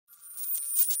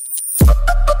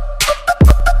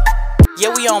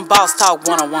we on Boss Talk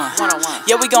 101.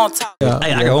 Yeah, we gonna talk.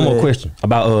 Hey, I got one more question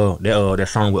about that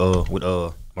song with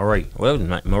Morray.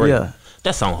 Whatever, Morray. Yeah.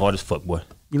 That song hard as fuck, boy.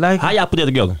 You like How it? y'all put that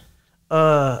together?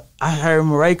 I heard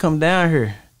Morray come down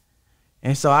here,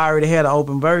 and so I already had an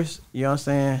open verse. You know what I'm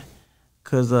saying?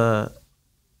 Cause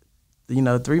you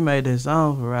know, 3 made that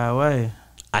song for Rodwave.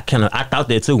 I thought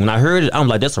that too. When I heard it, I'm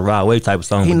like, that's a Rodwave type of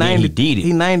song. He did it.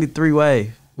 He named it 3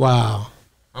 Wave. Wow.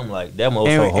 I'm like, that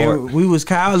motherfucker so hard. And we was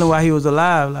calling while he was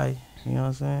alive, like, you know what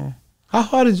I'm saying? How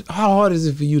hard is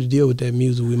it for you to deal with that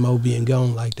music with Mo being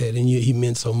gone like that, and he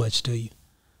meant so much to you?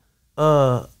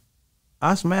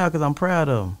 I smile because I'm proud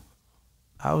of him.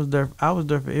 I was there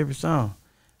for every song.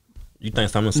 You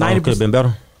think some of the songs could have been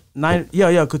better?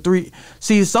 Yeah, cause 3.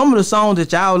 See, some of the songs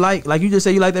that y'all like you just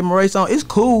say you like that Morray song. It's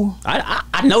cool.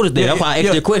 I noticed that. That's why I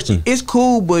asked you a question. It's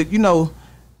cool, but you know,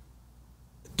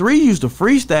 3 used to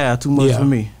freestyle too much for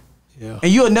me. Yeah.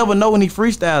 And you'll never know when he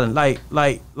freestyling.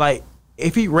 Like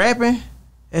if he rapping,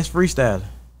 that's freestyling.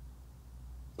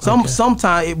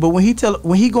 Sometimes, but when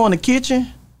he go in the kitchen,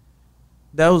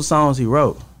 those songs he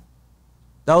wrote.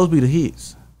 Those be the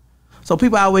hits. So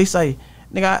people always say,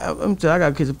 nigga, I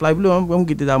got kitchen flight blue. I'm gonna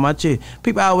get this out of my chest.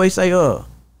 People always say, you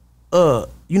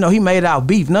know, he made out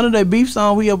beef. None of that beef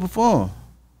song we ever performed.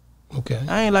 Okay.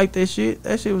 I ain't like that shit.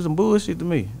 That shit was some bullshit to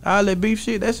me. All that beef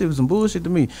shit, that shit was some bullshit to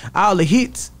me. All the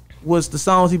hits was the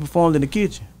songs he performed in the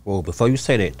kitchen. Well, before you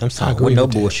say that, them songs with no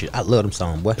bullshit. I love them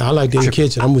songs, boy. I like that in the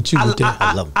kitchen. I'm with you with that.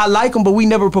 I love them. I like them, but we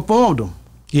never performed them.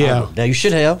 Yeah. Now you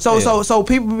should have. So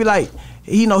people be like,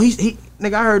 you know, he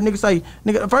nigga. I heard niggas say,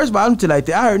 nigga. First of all, I'm tell like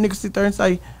that. I heard niggas sit there and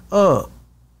say,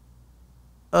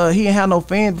 he ain't had no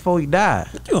fans before he died.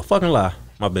 You a fucking lie.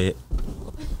 My bad.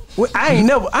 Well, I ain't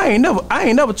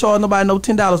never charged nobody no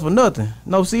 $10 for nothing.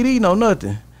 No CD, no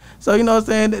nothing. So you know what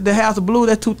I'm saying? The House of Blues,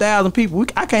 that's 2,000 people.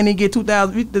 I can't even get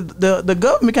 2,000. The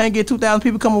government can't get 2,000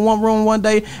 people come in one room one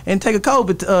day and take a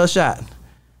COVID shot.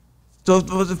 So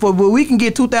we can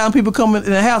get 2,000 people coming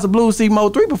in the House of Blues to see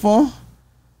Mo3 perform.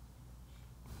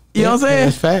 You know what I'm saying?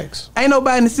 That's facts. Ain't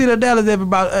nobody in the city of Dallas ever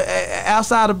about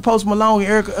outside of Post Malone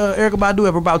and Erykah Badu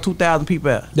ever about 2,000 people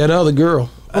out. That other girl.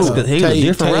 He's a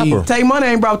different rapper. Tay Money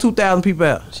ain't brought 2,000 people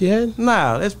out. She had?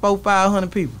 Nah, that's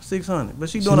 500 people, 600. But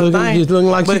she doing her thing. She's looking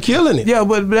like she's killing it. Yeah,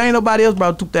 but ain't nobody else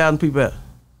brought 2,000 people out.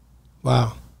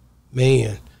 Wow,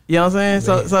 man. You know what I'm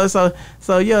saying?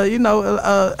 So yeah, you know,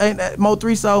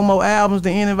 Mo3 sold more albums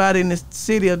than anybody in the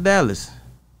city of Dallas.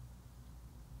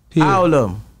 Period. All of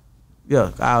them.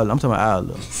 Yeah, all of them. I'm talking about all of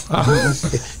them.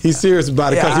 He's serious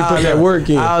about it because he put that work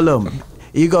in. All of them.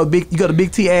 You go to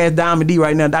Big T ass Diamond D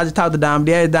right now. I just talked to Diamond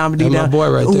D. Diamond D. That's my boy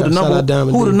right there. Shout out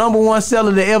Diamond D. Who the #1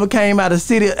 seller that ever came out of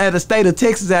the state of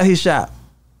Texas out his shop?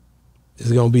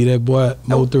 It's gonna be that boy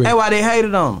Mo3. That's why they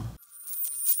hated on him.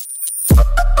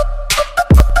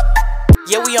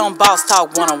 Yeah, we on Boss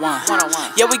Talk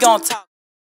 101. Yeah, we gonna talk.